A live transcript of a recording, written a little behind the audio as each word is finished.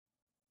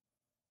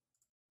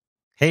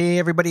Hey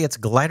everybody, it's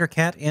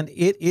Glidercat, and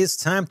it is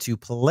time to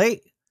play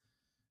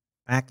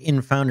back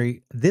in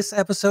Foundry. This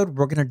episode,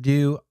 we're going to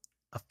do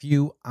a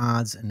few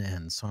odds and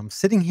ends. So I'm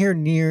sitting here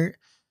near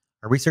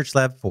our research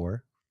lab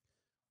 4.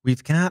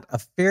 We've got a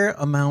fair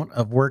amount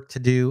of work to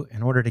do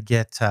in order to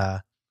get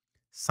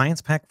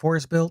Science Pack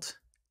 4s built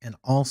and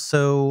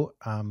also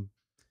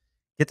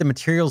get the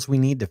materials we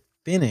need to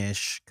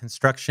finish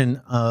construction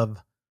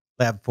of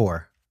Lab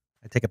 4.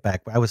 I take it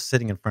back. I was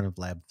sitting in front of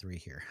Lab 3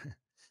 here.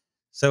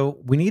 So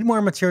we need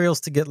more materials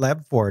to get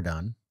Lab 4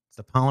 done,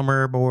 the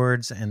polymer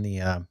boards and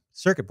the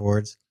circuit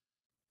boards.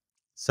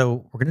 So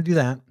we're going to do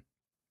that.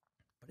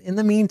 But in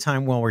the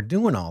meantime, while we're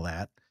doing all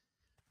that,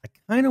 I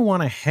kind of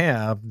want to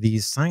have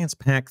these Science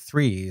Pack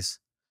 3s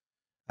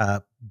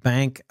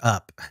bank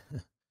up.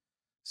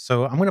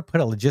 So I'm going to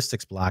put a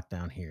logistics block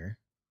down here.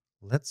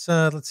 Let's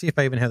see if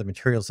I even have the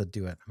materials that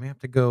do it. I may have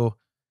to go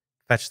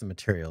fetch the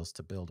materials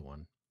to build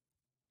one.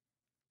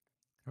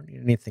 I don't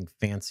need anything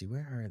fancy.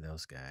 Where are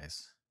those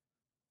guys?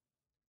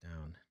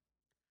 Down.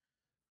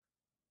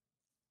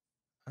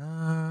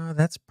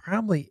 That's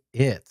probably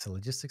it. The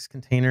logistics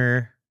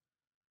container.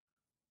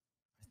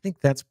 I think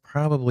that's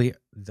probably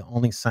the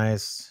only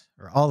size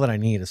or all that I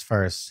need as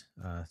far as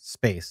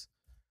space.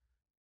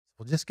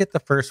 We'll just get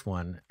the first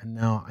one. And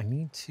now I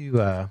need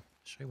to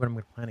show you what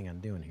I'm planning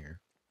on doing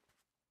here.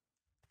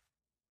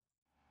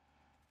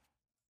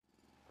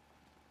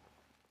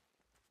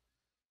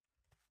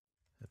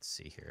 Let's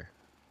see here.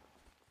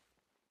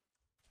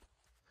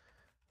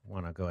 I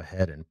want to go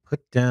ahead and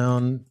put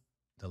down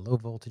the low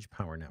voltage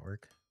power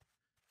network.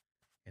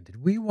 And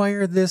did we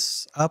wire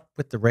this up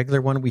with the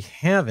regular one? We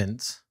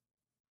haven't,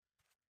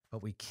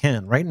 but we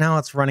can. Right now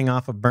it's running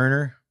off a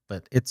burner,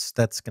 but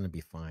that's going to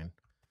be fine.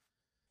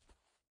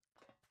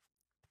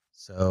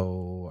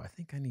 So I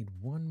think I need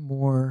one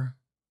more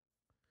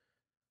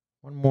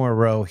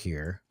row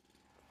here.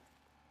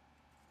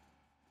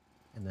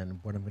 And then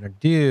what I'm going to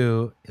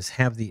do is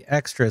have the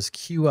extras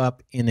queue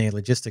up in a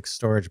logistics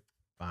storage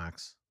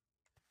box.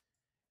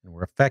 And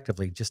we're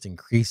effectively just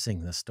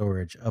increasing the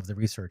storage of the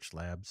research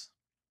labs.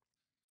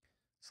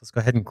 So let's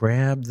go ahead and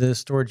grab the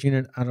storage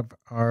unit out of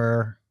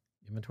our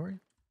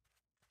inventory.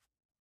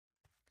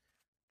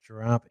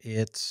 Drop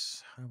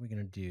it. How are we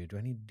going to do? Do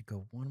I need to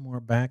go one more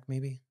back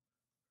maybe?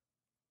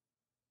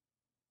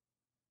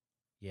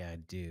 Yeah, I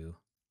do.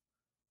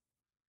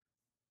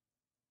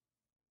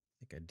 I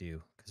think I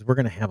do. Because we're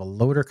going to have a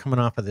loader coming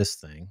off of this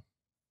thing,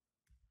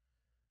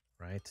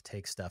 right, to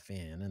take stuff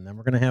in. And then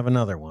we're going to have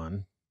another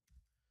one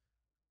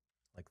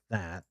like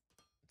that.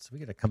 So we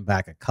got to come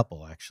back a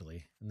couple,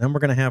 actually. And then we're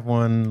going to have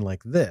one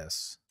like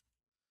this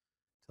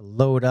to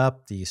load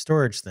up the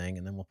storage thing.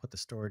 And then we'll put the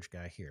storage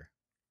guy here.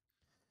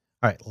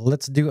 All right,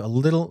 let's do a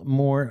little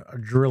more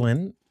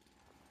drilling.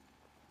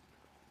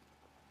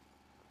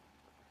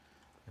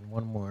 And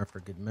one more for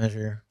good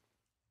measure.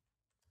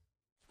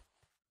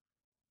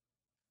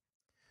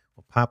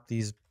 We'll pop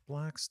these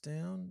blocks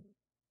down.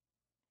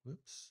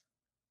 Whoops.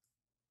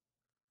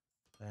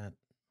 That.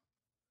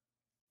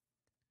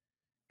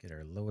 Get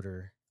our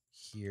loader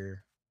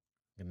here.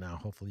 And now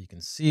hopefully you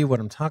can see what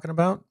I'm talking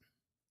about.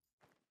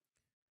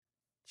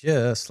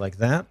 Just like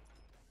that.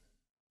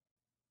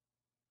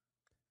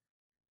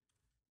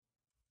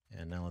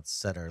 And now let's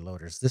set our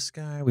loaders. This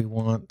guy we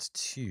want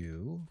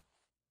to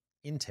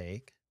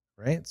intake,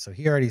 right? So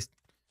he already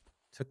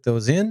took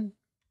those in.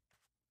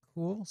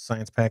 Cool.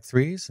 Science Pack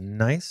 3s.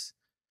 Nice.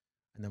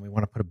 And then we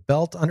want to put a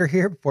belt under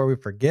here before we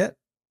forget.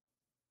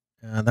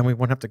 Then we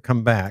won't have to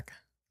come back.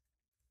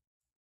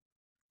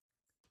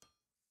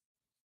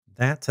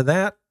 That to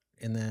that.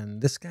 And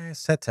then this guy is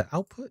set to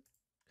output.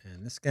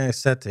 And this guy is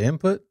set to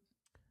input.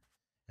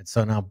 And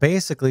so now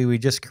basically we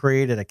just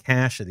created a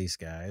cache of these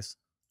guys.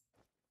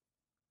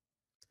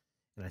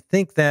 And I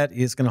think that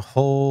is going to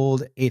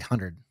hold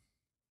 800.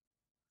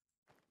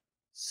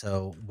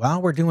 So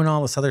while we're doing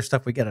all this other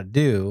stuff we got to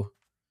do,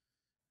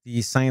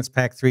 these Science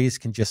Pack 3s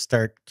can just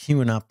start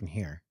queuing up in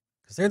here.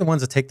 Because they're the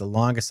ones that take the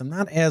longest. I'm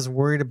not as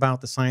worried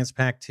about the Science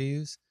Pack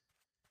 2s.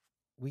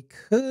 We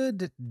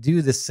could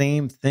do the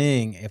same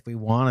thing if we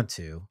wanted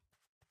to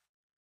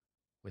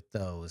with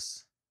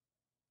those.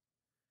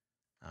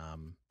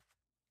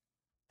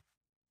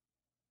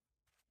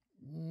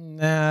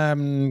 Nah,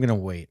 I'm going to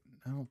wait.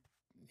 Oh,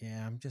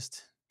 yeah, I'm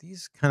just,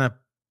 these kind of,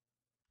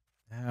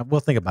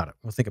 we'll think about it.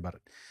 We'll think about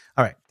it.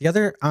 All right. The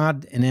other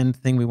odd and end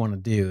thing we want to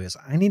do is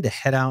I need to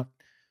head out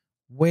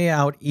way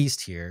out east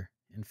here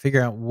and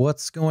figure out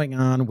what's going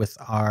on with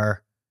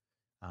our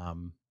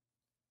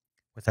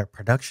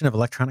production of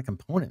electronic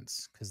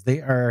components, because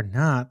they are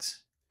not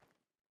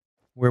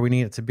where we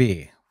need it to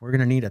be. We're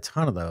going to need a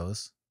ton of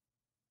those.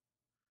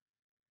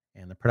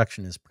 And the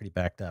production is pretty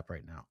backed up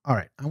right now. All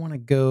right. I want to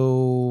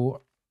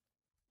go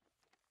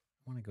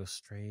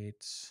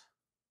straight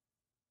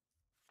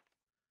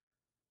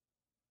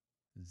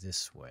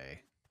this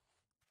way.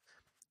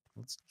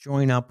 Let's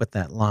join up with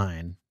that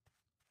line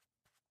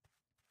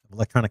of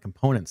electronic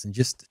components and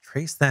just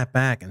trace that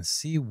back and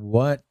see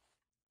what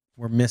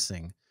we're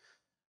missing.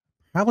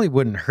 Probably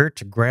wouldn't hurt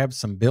to grab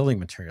some building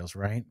materials,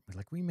 right?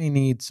 Like we may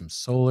need some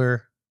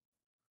solar.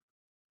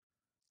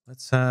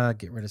 Let's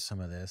get rid of some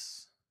of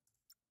this.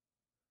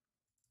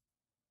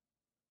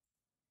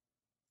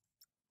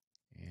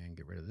 And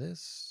get rid of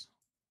this.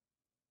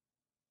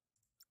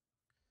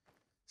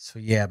 So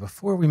yeah,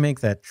 before we make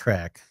that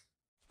trek,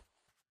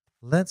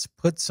 let's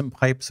put some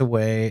pipes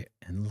away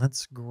and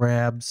let's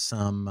grab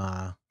some,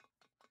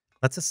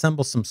 let's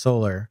assemble some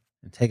solar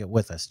and take it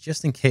with us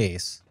just in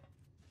case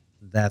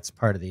that's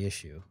part of the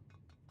issue.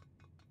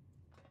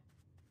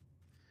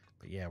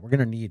 But yeah, we're going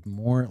to need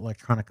more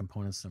electronic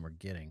components than we're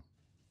getting.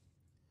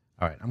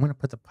 All right, I'm going to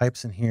put the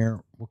pipes in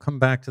here. We'll come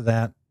back to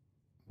that.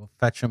 We'll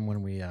fetch them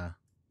when we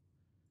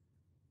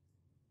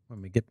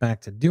get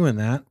back to doing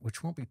that,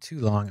 which won't be too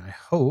long, I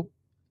hope.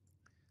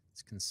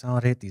 Let's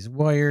consolidate these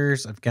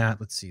wires. I've got,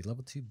 let's see,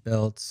 level 2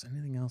 belts.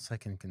 Anything else I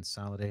can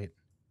consolidate?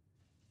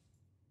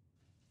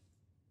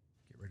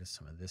 Get rid of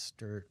some of this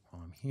dirt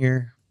while I'm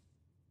here.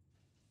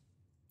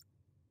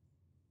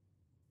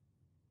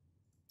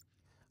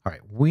 All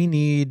right, we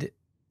need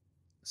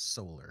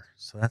solar.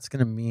 So that's going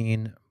to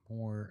mean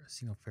more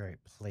xenoferrite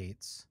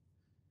plates.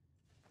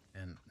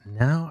 And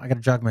now I got to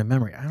jog my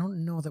memory. I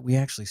don't know that we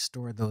actually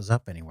stored those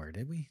up anywhere,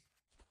 did we?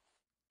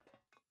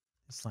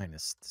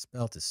 This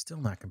belt is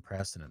still not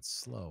compressed and it's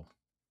slow.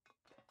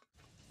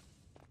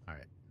 All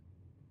right.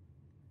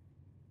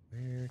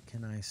 Where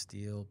can I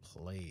steal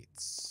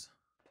plates?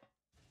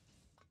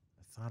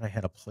 I thought I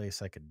had a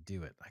place I could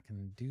do it. I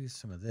can do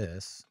some of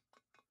this.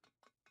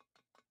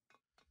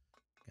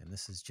 And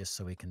this is just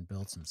so we can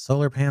build some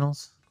solar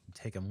panels and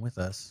take them with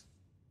us.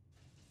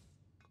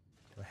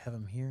 Do I have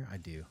them here? I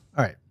do.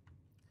 All right.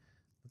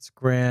 Let's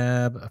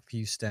grab a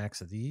few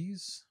stacks of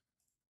these.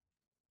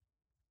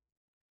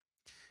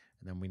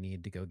 And then we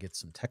need to go get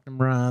some technum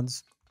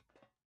rods.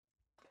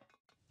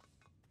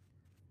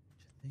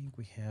 I think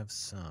we have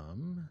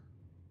some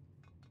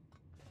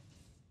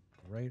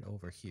right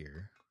over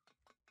here.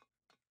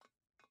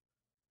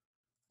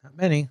 Not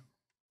many.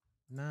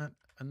 Not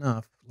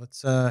enough.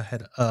 Let's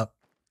head up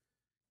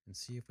and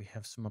see if we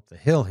have some up the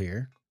hill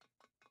here.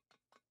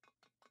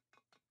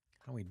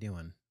 How we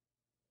doing?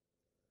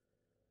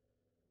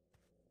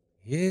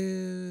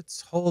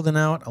 It's holding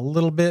out a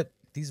little bit.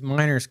 These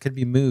miners could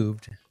be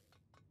moved.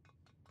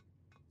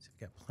 So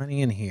we've got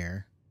plenty in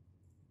here.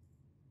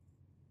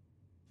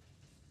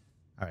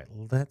 All right,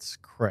 let's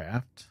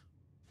craft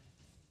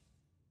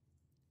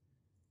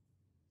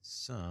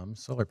some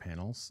solar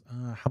panels.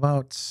 How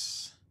about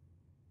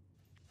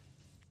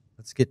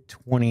let's get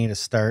 20 to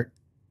start.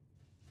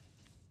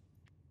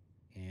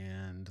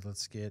 And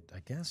let's get, I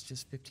guess,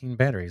 just 15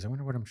 batteries. I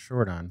wonder what I'm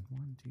short on.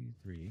 1, 2,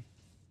 3.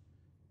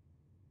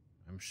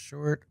 I'm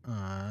short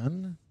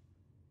on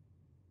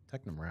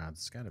technum rods.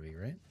 It's got to be,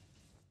 right?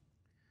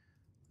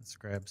 Let's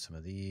grab some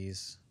of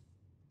these.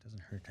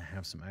 Doesn't hurt to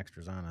have some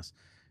extras on us.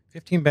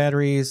 15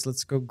 batteries.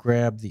 Let's go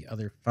grab the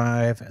other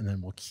 5, and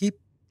then we'll keep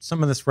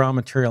some of this raw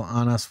material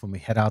on us when we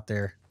head out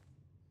there.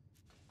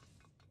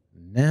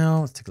 Now,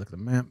 let's take a look at the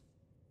map.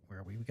 Where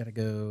are we? We got to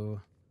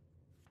go,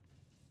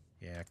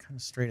 yeah, kind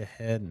of straight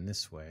ahead and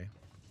this way.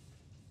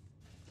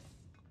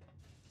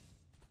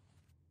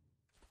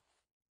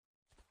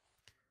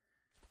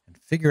 And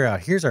figure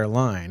out, here's our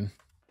line.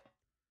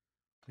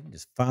 We can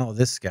just follow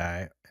this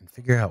guy and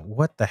figure out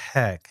what the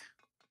heck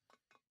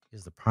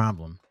is the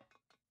problem.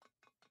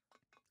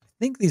 I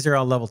think these are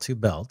all level 2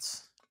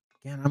 belts.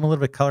 Again, I'm a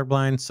little bit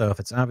colorblind, so if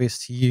it's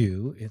obvious to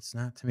you, it's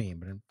not to me.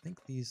 But I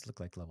think these look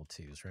like level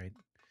 2s, right?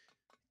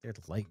 They're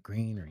light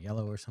green or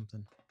yellow or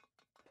something.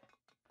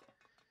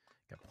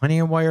 Got plenty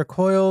of wire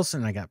coils,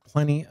 and I got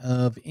plenty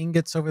of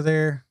ingots over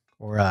there.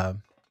 Or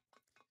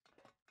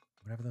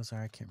whatever those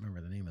are. I can't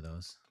remember the name of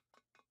those.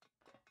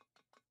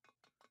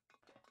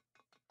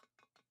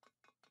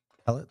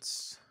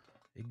 Pellets.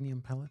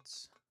 Ignium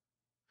pellets.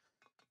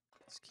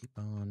 Let's keep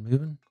on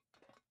moving.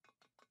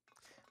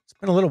 It's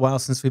been a little while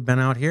since we've been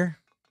out here.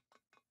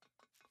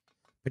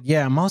 But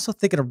yeah, I'm also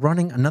thinking of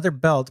running another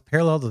belt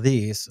parallel to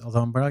these,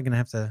 although I'm probably going to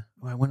have to...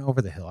 Oh, I went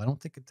over the hill. I don't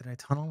think... Did I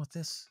tunnel with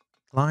this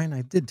line?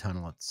 I did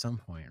tunnel at some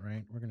point,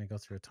 right? We're going to go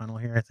through a tunnel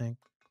here, I think.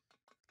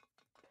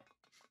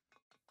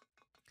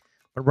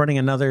 But running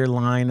another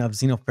line of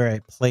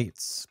xenoferrite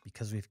plates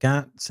because we've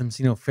got some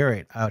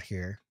xenoferrite out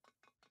here.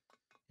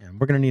 And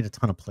we're going to need a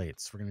ton of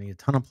plates. We're going to need a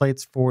ton of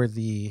plates for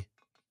the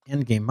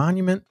endgame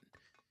monument.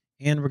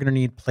 And we're going to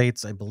need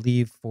plates, I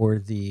believe, for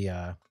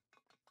the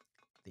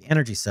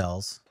energy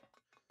cells,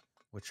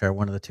 which are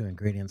one of the 2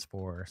 ingredients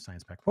for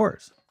Science Pack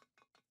 4s.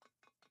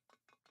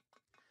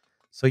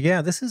 So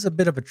yeah, this is a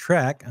bit of a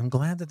trek. I'm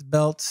glad that the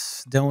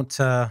belts don't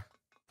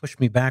push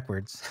me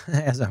backwards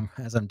as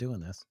I'm doing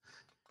this.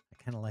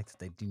 I kind of like that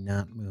they do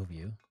not move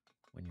you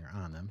when you're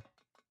on them.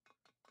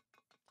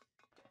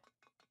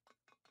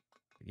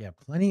 But yeah,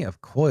 plenty of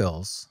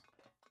coils.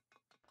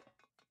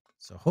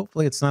 So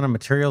hopefully it's not a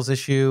materials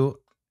issue.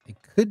 It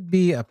could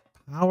be a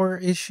power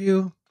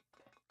issue.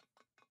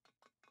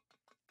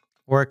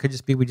 Or it could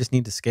just be we just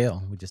need to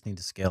scale. We just need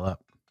to scale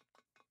up.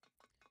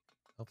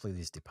 Hopefully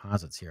these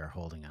deposits here are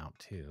holding out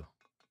too.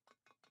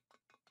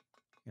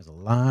 There's a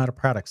lot of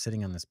product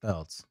sitting on this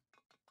belt.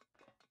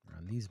 Or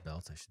on these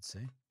belts, I should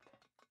say.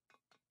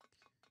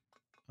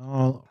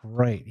 All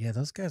right. Yeah,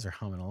 those guys are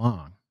humming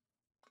along.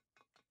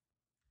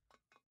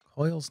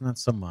 Coils, not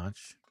so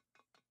much.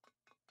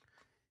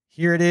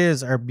 Here it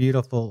is, our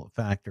beautiful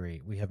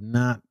factory. We have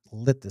not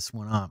lit this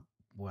one up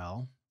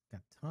well.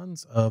 Got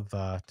tons of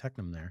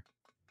technum there.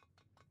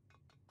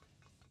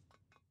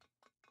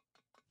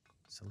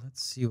 So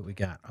let's see what we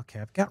got. Okay,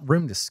 I've got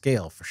room to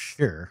scale for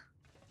sure.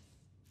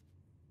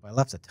 But I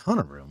left a ton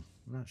of room.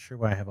 I'm not sure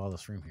why I have all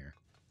this room here.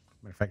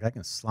 Matter of fact, I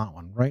can slot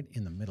one right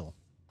in the middle.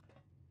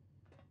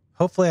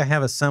 Hopefully I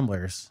have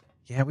assemblers.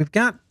 Yeah, we've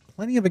got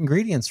plenty of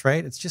ingredients,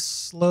 right? It's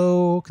just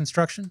slow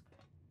construction.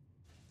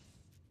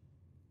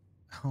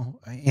 Oh,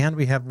 and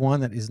we have one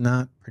that is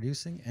not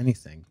producing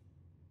anything.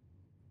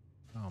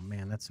 Oh,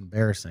 man, that's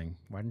embarrassing.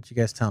 Why didn't you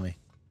guys tell me?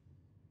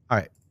 All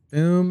right.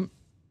 Boom,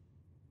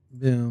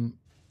 boom,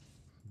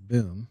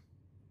 boom.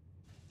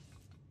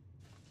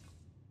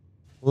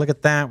 Look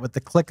at that. With the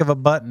click of a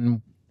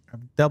button,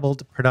 I've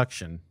doubled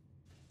production.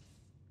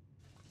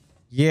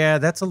 Yeah,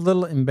 that's a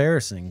little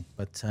embarrassing,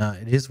 but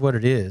it is what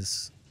it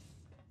is.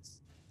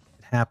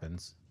 It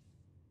happens.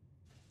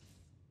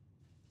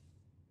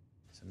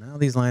 So now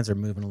these lines are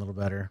moving a little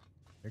better.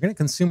 They're going to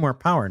consume more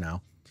power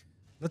now.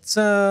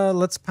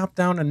 Let's pop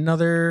down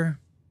another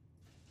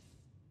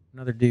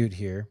dude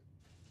here.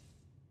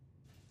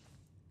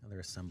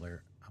 Another assembler.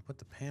 I'll put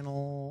the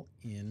panel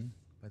in,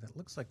 but that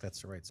looks like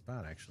that's the right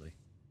spot actually.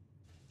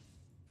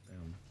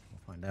 Boom.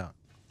 We'll find out.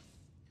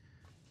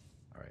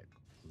 All right.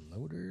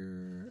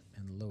 Loader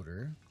and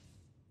loader.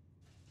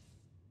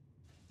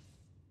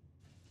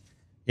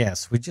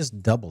 Yes, we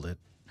just doubled it.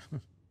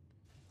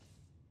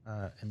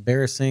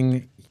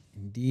 Embarrassing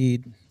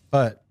indeed,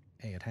 but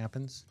hey, it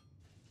happens.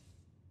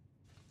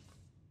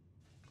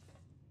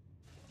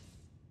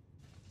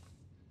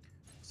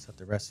 Set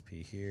the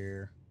recipe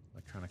here.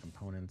 Electronic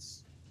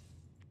components.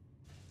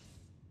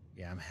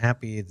 Yeah, I'm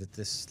happy that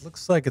this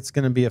looks like it's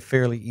going to be a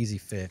fairly easy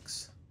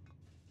fix.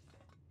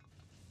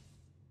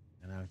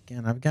 And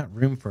again, I've got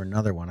room for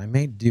another one. I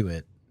may do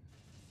it.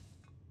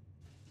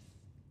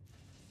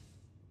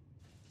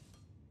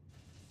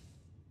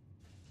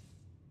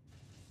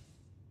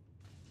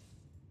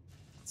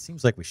 It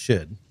seems like we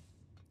should.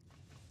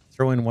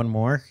 Throw in one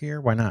more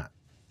here. Why not?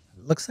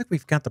 It looks like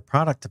we've got the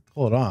product to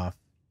pull it off.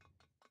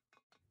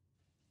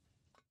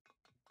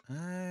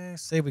 I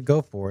say we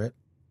go for it.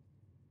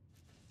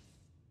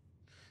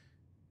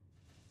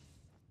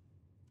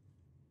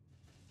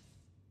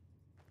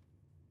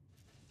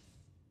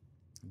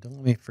 Don't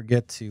let me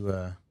forget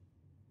to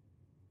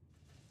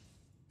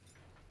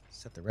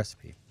set the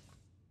recipe.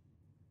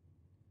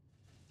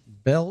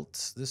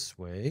 Belt this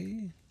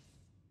way.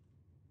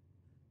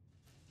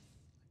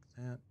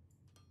 Like that.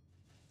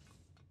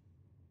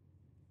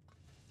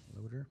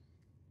 Loader.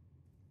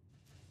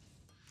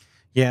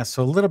 Yeah,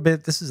 so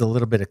this is a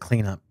little bit of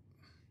cleanup.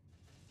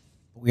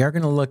 We are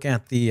going to look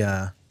at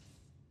the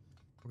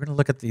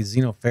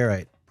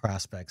xenoferrite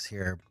prospects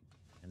here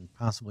and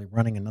possibly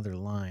running another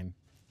line.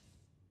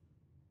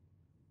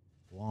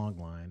 Long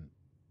line.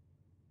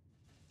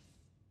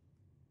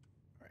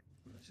 All right,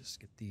 let's just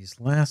get these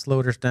last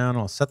loaders down.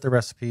 I'll set the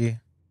recipe.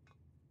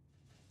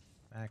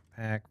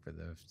 Backpack for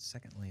the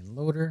second lane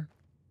loader.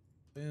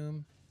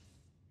 Boom.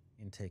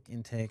 Intake,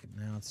 intake.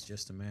 Now it's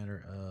just a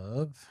matter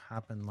of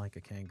hopping like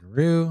a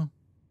kangaroo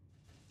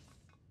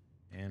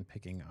and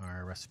picking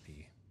our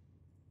recipe.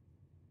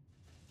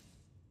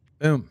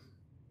 Boom.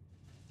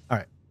 All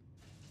right.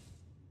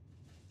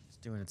 It's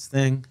doing its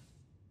thing.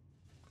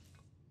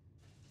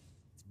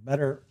 It's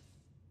better.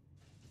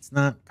 It's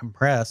not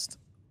compressed.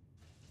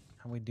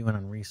 How are we doing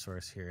on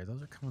resource here?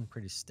 Those are coming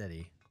pretty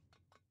steady.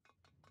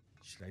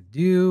 Should I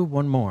do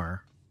one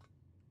more?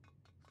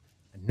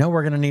 I know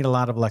we're going to need a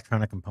lot of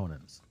electronic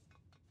components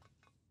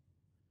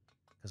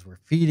because we're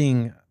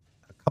feeding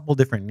a couple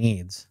different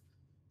needs.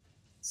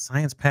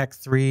 Science Pack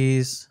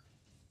 3s.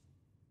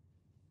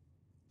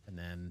 And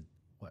then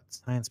what?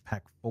 Science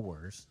Pack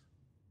 4s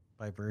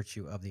by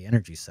virtue of the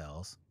energy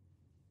cells.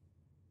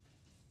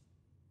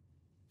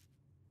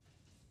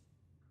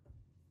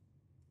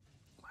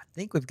 I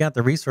think we've got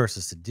the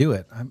resources to do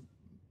it.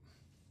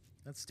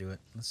 Let's do it.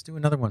 Let's do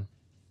another one.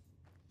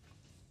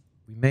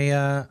 We may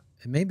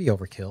it may be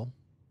overkill,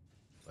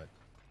 but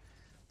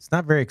it's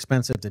not very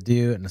expensive to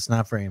do and it's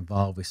not very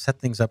involved. We set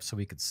things up so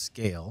we could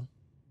scale.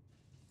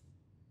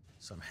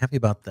 So I'm happy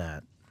about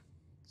that.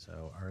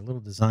 So our little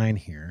design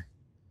here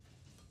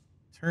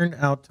turned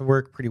out to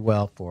work pretty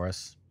well for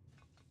us.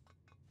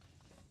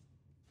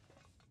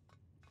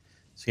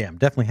 So yeah, I'm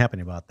definitely happy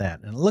about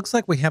that. And it looks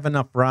like we have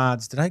enough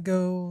rods. Did I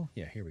go?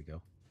 Yeah, here we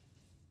go.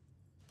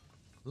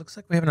 Looks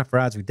like we have enough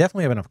rods. We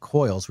definitely have enough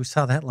coils. We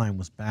saw that line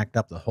was backed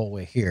up the whole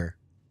way here.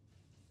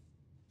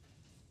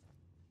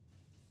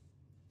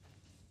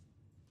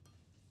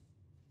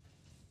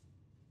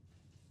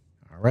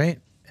 All right.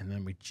 And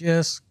then we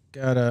just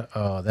gotta,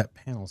 oh, that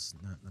panel's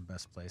not in the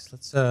best place.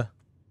 Let's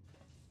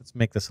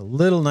make this a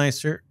little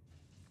nicer.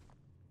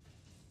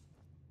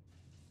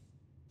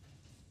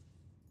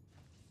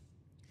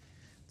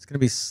 going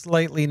to be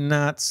slightly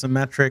not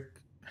symmetric.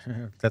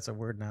 If that's a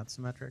word, not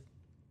symmetric.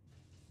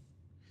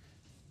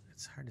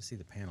 It's hard to see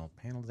the panel.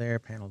 Panel there,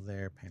 panel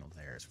there, panel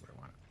there is where I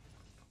want it.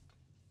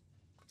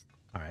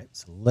 All right,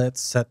 so let's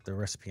set the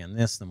recipe on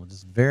this. Then we'll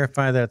just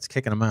verify that it's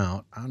kicking them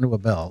out onto a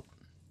belt.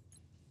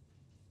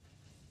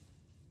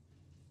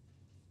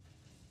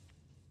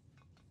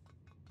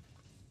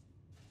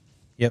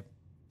 Yep.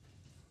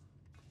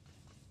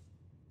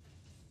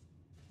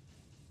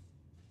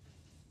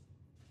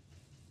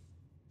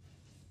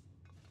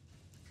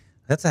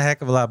 That's a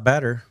heck of a lot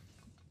better.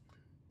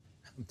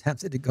 I'm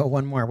tempted to go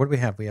one more. What do we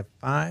have? We have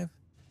 5.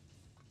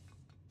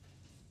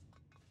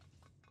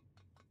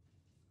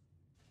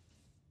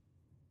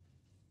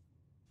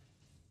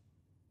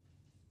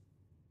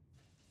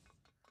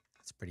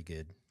 That's pretty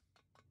good.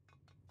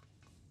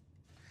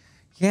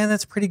 Yeah,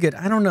 that's pretty good.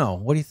 I don't know.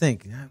 What do you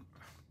think?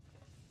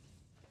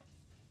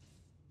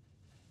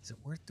 Is it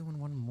worth doing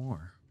one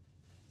more?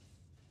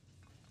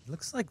 It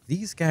looks like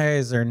these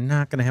guys are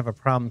not going to have a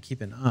problem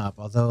keeping up.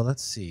 Although,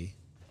 let's see.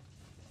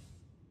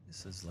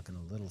 This is looking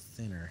a little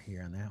thinner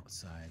here on the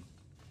outside.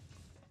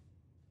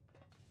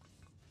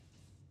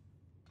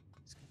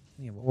 It's got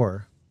plenty of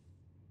ore.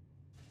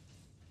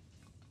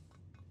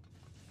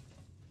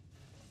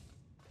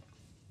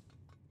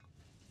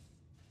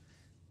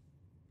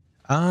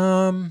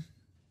 I'm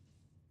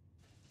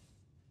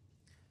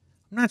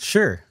not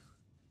sure.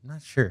 I'm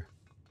not sure.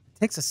 It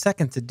takes a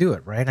second to do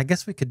it, right? I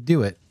guess we could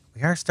do it.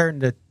 We are starting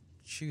to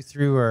chew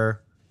through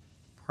our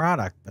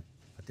product, but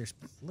there's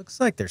looks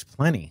like there's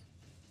plenty.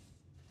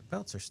 The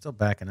belts are still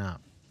backing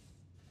up,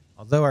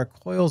 although our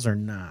coils are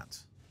not.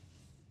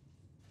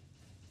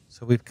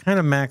 So we've kind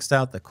of maxed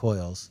out the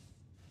coils.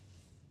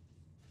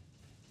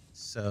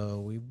 So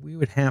we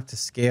would have to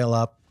scale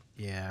up.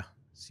 Yeah.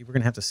 See, we're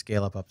going to have to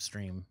scale up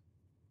upstream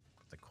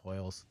the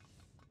coils,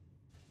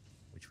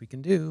 which we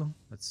can do.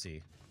 Let's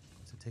see.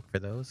 What's it take for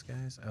those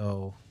guys?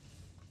 Oh,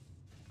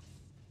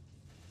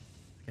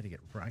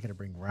 I gotta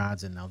bring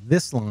rods in. Now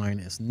this line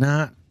is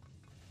not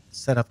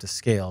set up to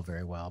scale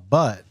very well,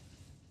 but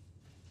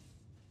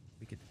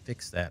we could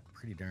fix that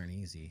pretty darn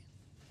easy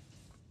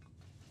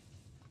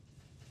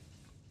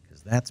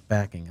because that's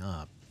backing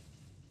up.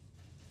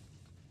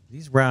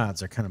 These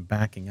rods are kind of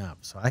backing up,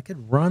 so I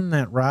could run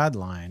that rod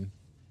line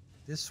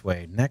this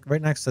way,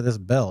 right next to this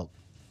belt.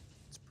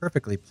 It's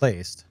perfectly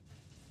placed.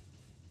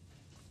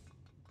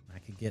 I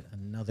could get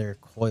another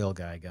coil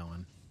guy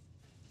going.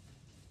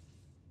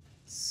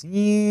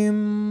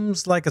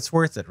 Seems like it's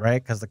worth it,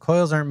 right? Because the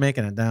coils aren't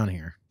making it down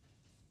here.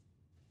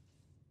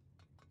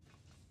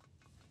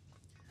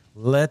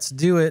 Let's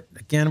do it.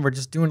 Again, we're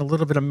just doing a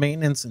little bit of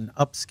maintenance and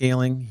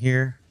upscaling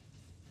here.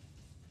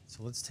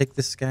 So let's take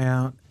this guy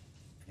out,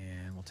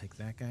 and we'll take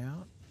that guy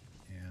out.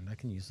 And I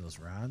can use those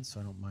rods, so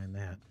I don't mind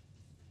that.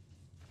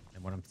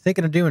 And what I'm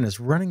thinking of doing is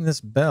running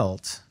this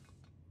belt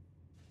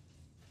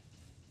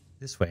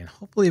this way. And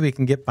hopefully we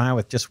can get by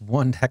with just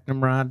one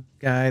Technum rod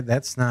guy.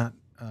 That's not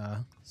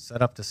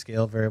set up to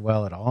scale very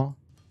well at all.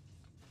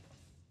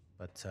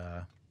 But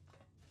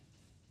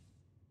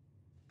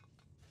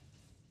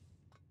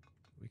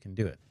we can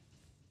do it.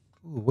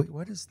 Ooh, wait,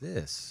 what is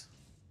this?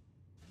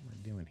 What am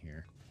I doing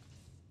here?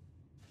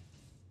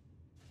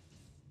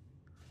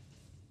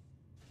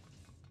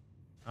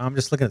 I'm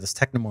just looking at this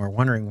Technomore,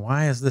 wondering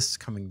why is this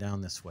coming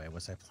down this way?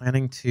 Was I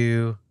planning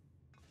to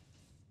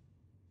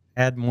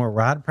add more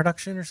rod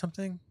production or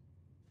something?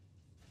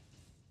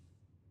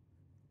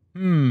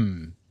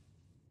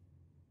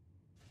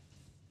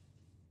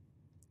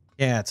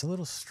 Yeah, it's a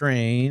little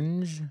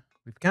strange.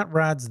 We've got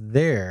rods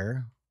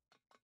there.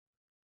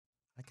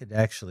 I could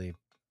actually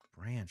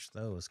branch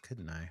those,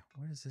 couldn't I?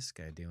 What is this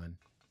guy doing?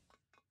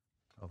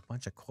 Oh, a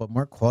bunch of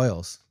more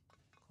coils.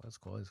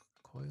 Coils.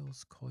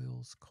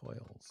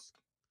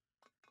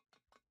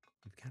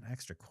 We've got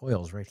extra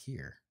coils right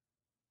here.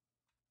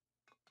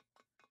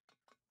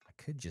 I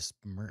could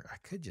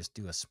just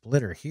do a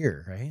splitter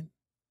here, right?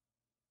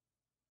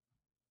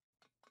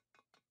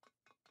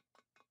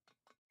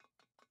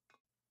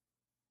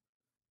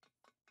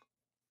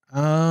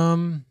 All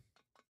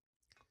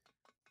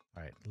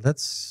right,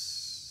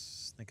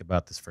 let's think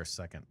about this for a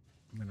second.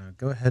 I'm gonna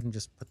go ahead and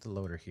just put the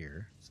loader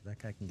here so that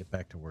guy can get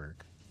back to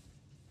work.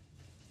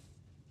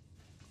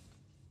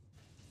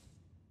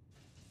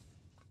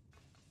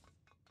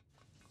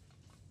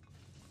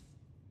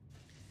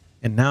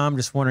 And now I'm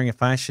just wondering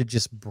if I should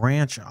just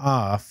branch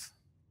off,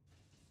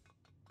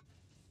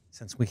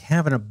 since we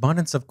have an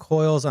abundance of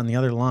coils on the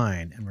other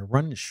line and we're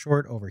running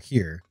short over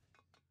here.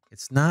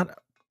 It's not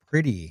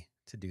pretty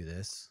to do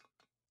this,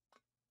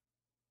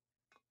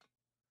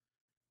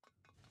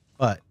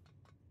 but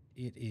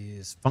it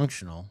is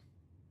functional.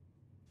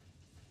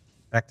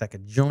 In fact, I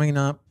could join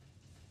up.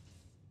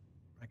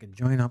 I could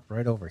join up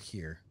right over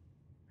here.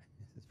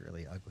 This is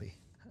really ugly.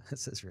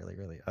 This is really,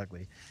 really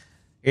ugly.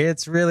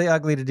 It's really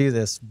ugly to do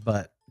this,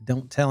 but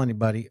don't tell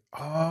anybody.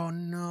 Oh,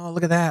 no,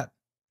 look at that.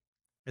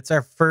 It's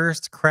our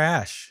first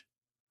crash.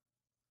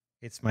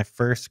 It's my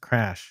first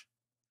crash.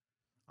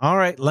 All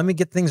right, let me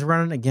get things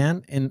running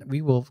again, and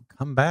we will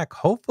come back.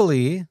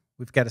 Hopefully,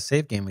 we've got a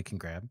save game we can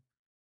grab.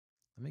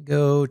 Let me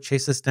go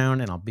chase this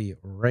down, and I'll be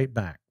right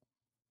back.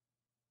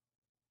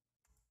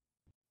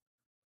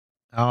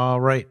 All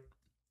right.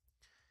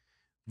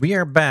 We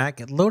are back.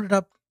 It loaded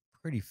up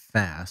pretty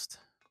fast.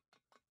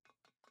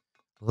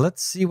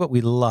 Let's see what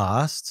we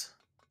lost.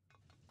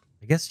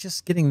 I guess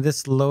just getting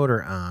this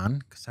loader on,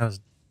 because I was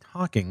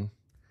talking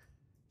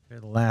for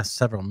the last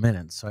several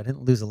minutes, so I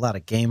didn't lose a lot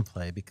of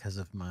gameplay because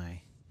of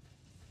my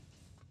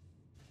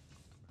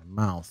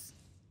mouth.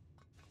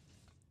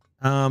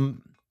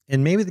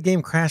 And maybe the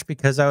game crashed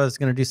because I was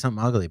going to do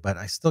something ugly, but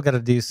I still got to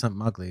do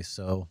something ugly,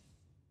 so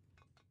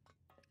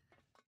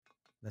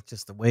that's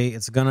just the way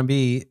it's going to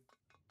be.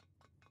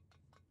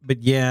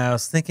 But yeah, I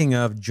was thinking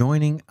of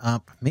joining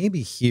up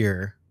maybe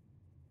here.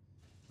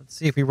 Let's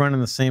see if we run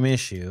in the same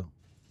issue.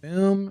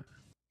 Boom.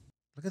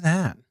 Look at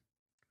that.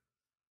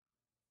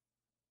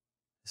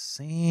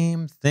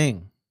 Same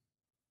thing.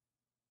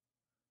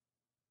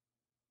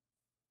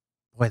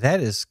 Boy, that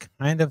is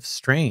kind of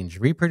strange.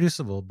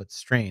 Reproducible, but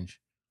strange.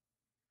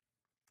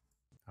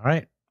 All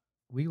right.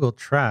 We will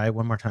try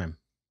one more time.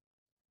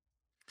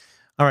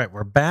 All right.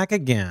 We're back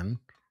again.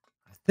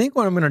 I think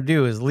what I'm going to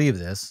do is leave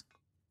this.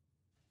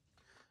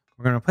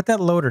 We're going to put that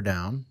loader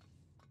down.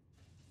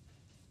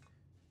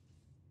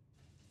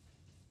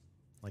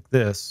 Like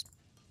this.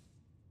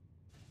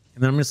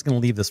 And then I'm just going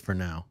to leave this for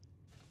now.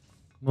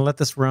 We'll let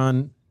this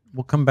run.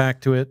 We'll come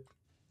back to it.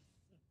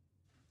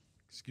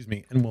 Excuse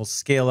me. And we'll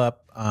scale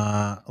up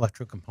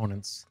electro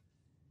components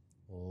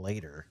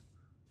later.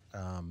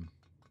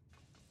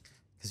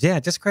 Because, yeah,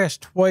 it just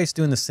crashed twice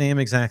doing the same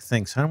exact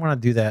thing. So I don't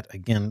want to do that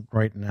again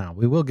right now.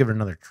 We will give it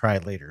another try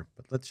later.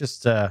 But let's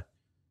just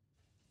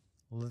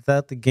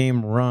let the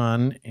game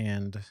run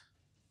and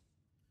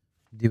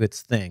do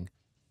its thing.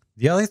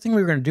 The other thing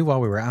we were going to do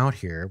while we were out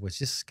here was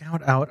just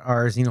scout out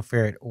our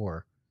xenoferrite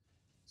ore.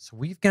 So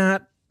we've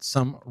got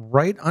some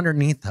right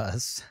underneath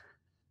us.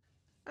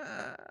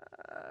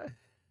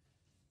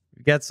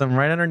 We've got some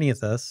right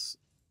underneath us.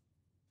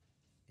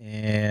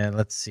 And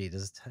let's see.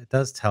 It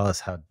does tell us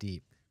how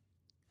deep.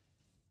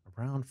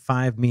 Around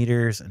 5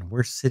 meters, and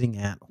we're sitting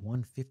at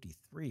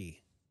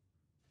 153.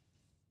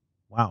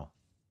 Wow.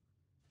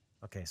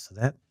 Okay, so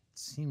that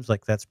seems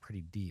like that's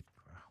pretty deep.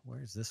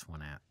 Where's this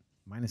one at?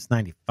 Minus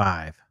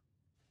 95.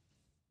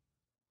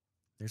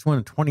 There's one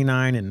at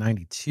 29 and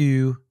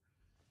 92.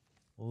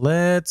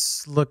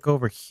 Let's look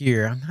over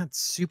here. I'm not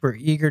super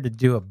eager to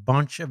do a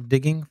bunch of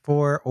digging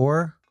for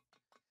ore.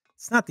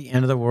 It's not the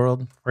end of the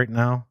world right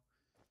now.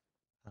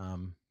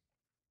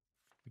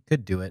 We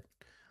could do it.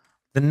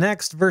 The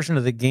next version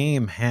of the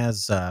game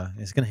is going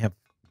to have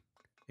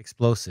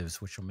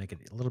explosives, which will make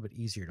it a little bit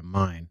easier to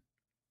mine.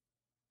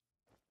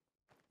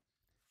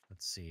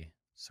 Let's see.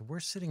 So we're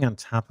sitting on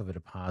top of a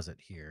deposit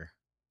here.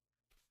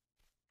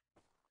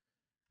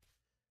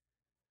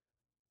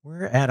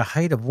 We're at a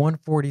height of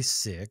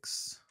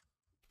 146,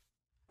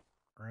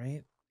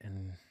 right?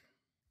 And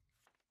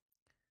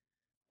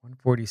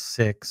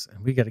 146,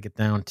 and we got to get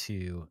down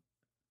to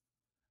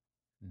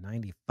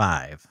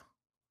 95.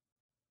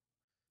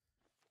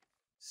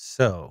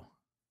 So,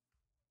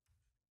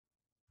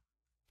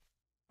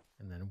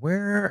 and then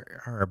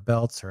where our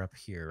belts are up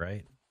here,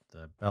 right?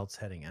 The belts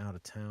heading out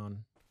of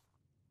town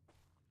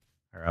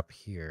are up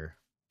here.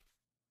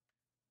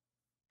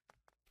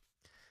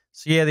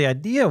 So yeah,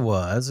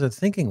 the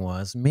thinking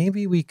was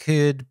maybe we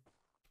could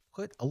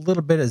put a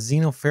little bit of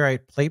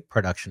xenoferrite plate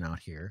production out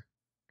here.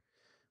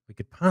 We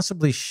could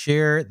possibly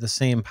share the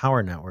same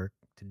power network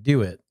to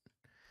do it,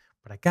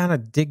 but I gotta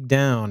dig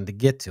down to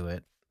get to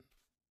it.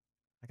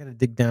 I gotta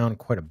dig down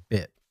quite a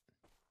bit.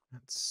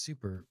 Not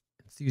super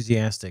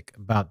enthusiastic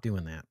about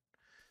doing that.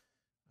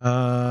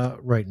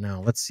 Right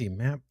now, let's see,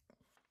 map.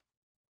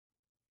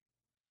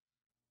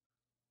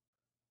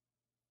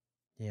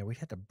 Yeah, we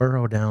had to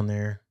burrow down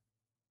there.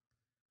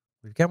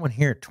 We've got one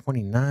here at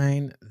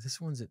 29.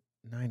 This one's at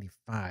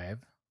 95.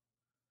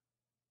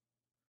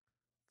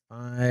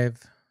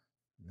 5,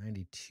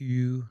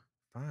 92,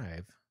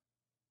 5.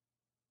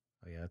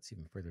 Oh yeah, that's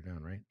even further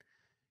down, right?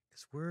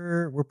 Because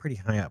we're pretty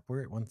high up.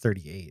 We're at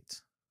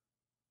 138.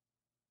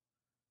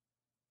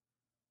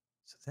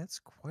 So that's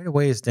quite a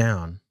ways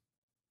down.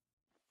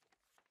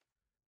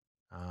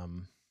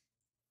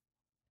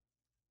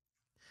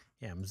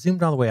 Yeah, I'm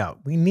zoomed all the way out.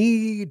 We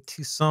need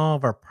to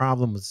solve our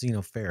problem with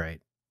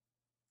xenoferrite.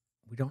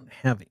 We don't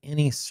have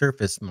any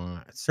surface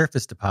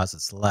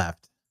deposits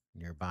left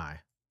nearby.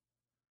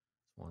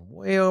 One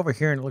way over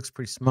here, and it looks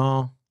pretty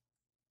small.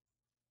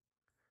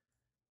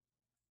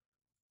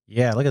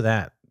 Yeah, look at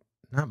that.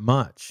 Not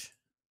much.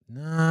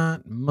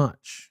 Not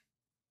much.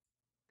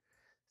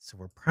 So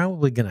we're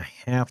probably going to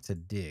have to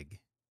dig.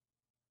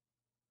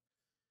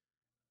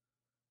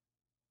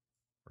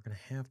 We're going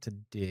to have to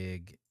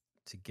dig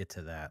to get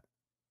to that.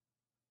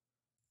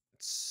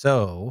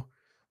 So,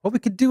 what we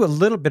could do a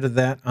little bit of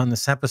that on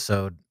this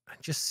episode,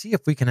 just see if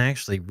we can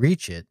actually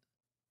reach it.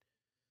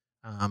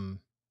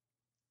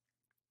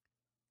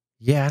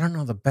 Yeah, I don't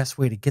know the best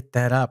way to get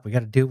that up. We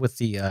got to do it with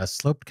the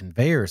sloped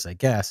conveyors, I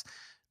guess.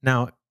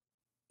 Now,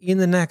 in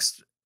the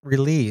next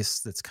release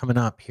that's coming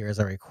up here as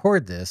I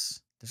record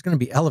this, there's going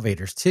to be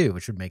elevators too,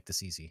 which would make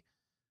this easy.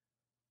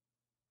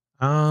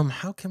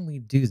 How can we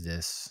do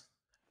this?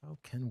 How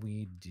can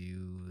we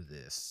do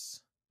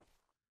this?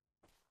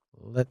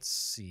 Let's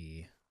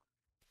see.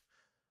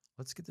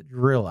 Let's get the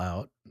drill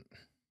out.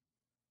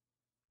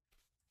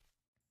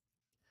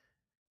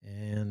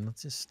 And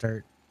let's just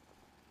start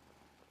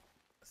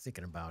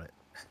thinking about it.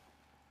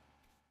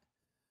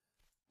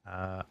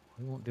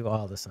 We won't do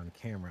all this on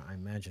camera. I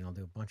imagine I'll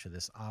do a bunch of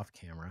this off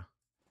camera.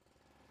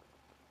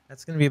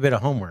 That's going to be a bit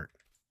of homework.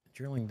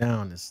 Drilling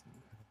down is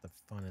not the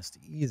funnest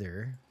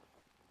either.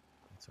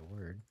 That's a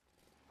word.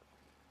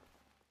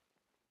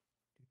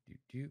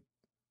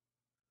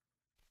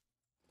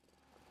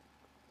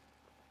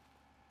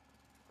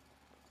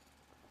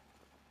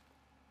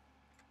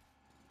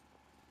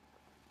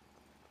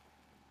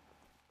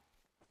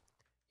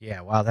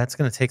 Yeah, wow, that's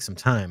going to take some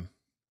time.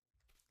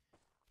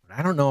 But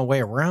I don't know a way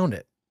around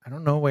it.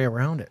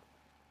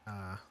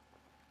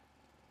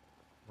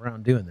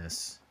 Around doing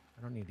this.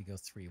 I don't need to go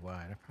 3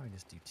 wide. I probably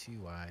just do 2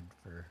 wide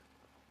for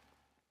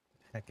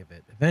the heck of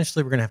it.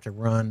 Eventually, we're going to have to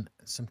run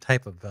some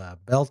type of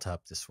belt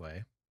up this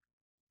way.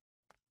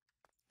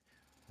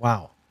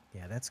 Wow.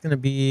 Yeah, that's going to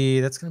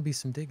be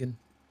some digging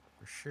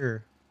for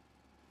sure.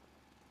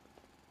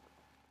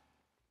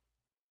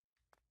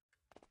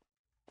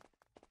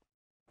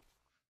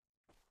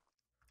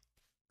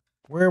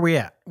 Where are we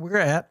at? We're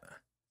at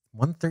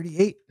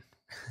 138.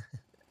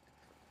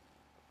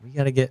 We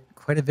got to get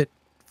quite a bit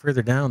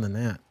further down than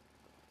that.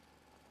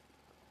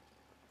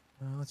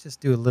 Let's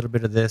just do a little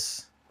bit of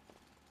this.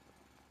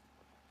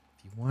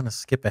 If you want to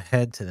skip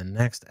ahead to the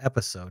next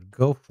episode,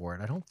 go for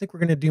it. I don't think we're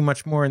going to do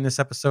much more in this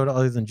episode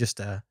other than just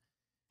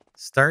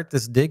start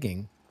this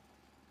digging.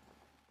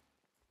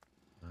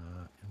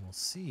 And we'll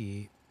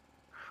see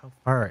how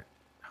far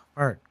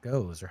it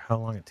goes or how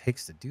long it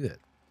takes to do it.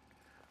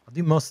 I'll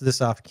do most of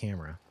this off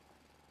camera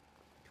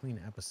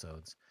between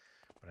episodes,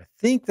 but I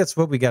think that's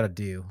what we got to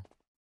do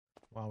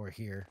while we're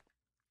here.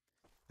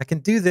 I can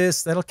do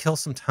this. That'll kill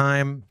some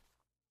time.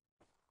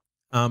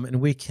 And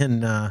we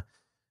can,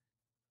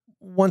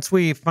 once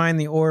we find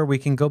the ore, we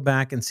can go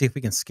back and see if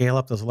we can scale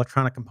up those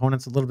electronic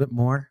components a little bit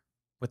more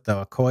with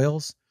the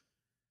coils.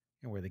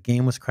 And where the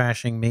game was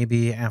crashing,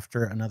 maybe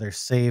after another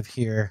save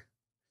here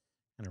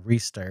and a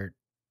restart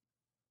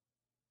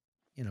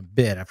in a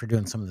bit after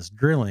doing some of this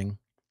drilling,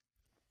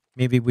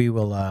 maybe we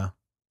will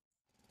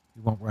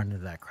we won't run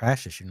into that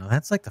crash issue. Now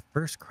that's like the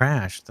first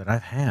crash that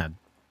I've had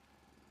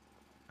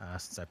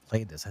since I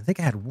played this. I think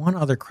I had one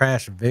other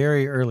crash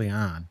very early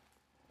on,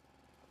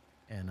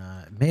 and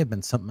it may have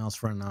been something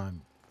else running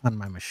on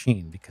my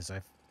machine because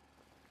I've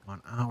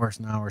gone hours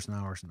and hours and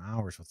hours and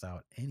hours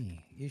without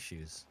any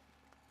issues.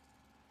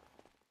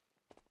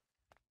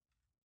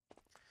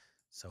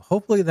 So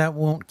hopefully that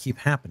won't keep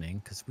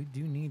happening because we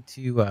do need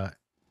to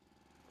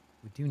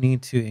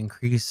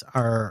increase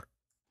our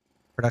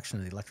production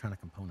of the electronic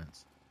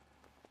components.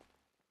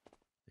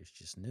 There's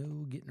just no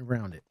getting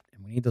around it,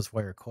 and we need those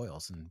wire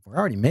coils, and we're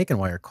already making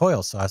wire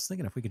coils. So I was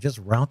thinking if we could just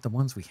route the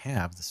ones we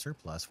have, the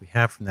surplus we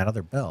have from that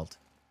other belt,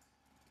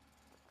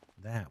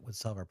 that would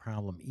solve our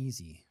problem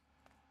easy.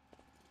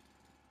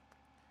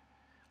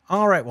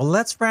 All right, well,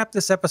 let's wrap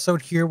this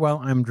episode here while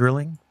I'm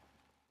drilling.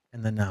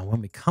 And then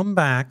when we come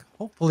back,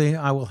 hopefully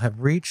I will have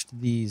reached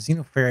the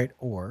xenoferrite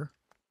ore.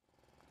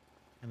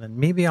 And then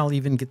maybe I'll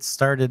even get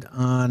started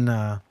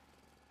on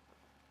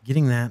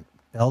getting that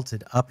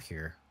belted up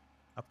here,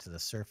 up to the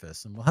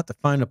surface. And we'll have to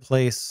find a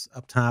place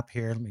up top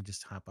here. Let me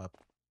just hop up.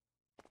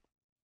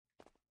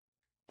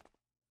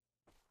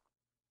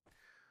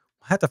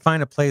 We'll have to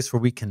find a place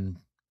where we can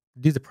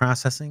do the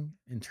processing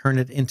and turn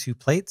it into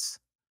plates.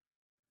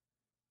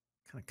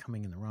 Kind of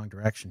coming in the wrong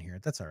direction here.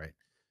 That's all right.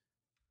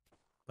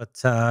 But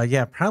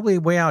yeah, probably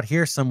way out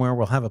here somewhere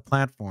we'll have a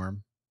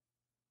platform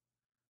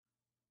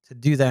to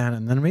do that.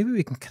 And then maybe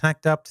we can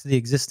connect up to the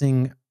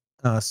existing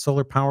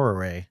solar power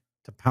array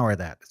to power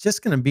that. It's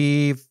just going to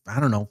be, I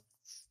don't know,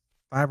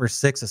 5 or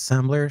 6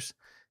 assemblers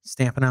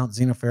stamping out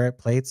xenoferrite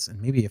plates and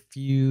maybe a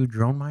few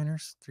drone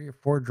miners, 3 or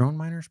 4 drone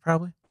miners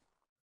probably.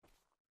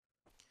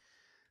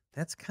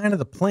 That's kind of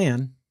the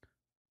plan.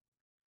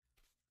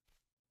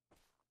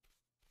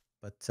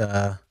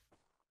 But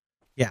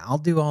yeah, I'll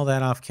do all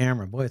that off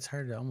camera. Boy, it's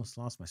hard. I almost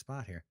lost my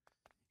spot here.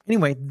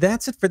 Anyway,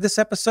 that's it for this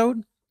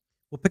episode.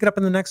 We'll pick it up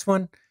in the next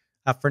one.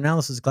 For now,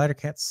 this is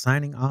Glidercat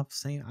signing off,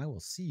 saying I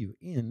will see you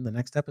in the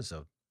next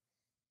episode.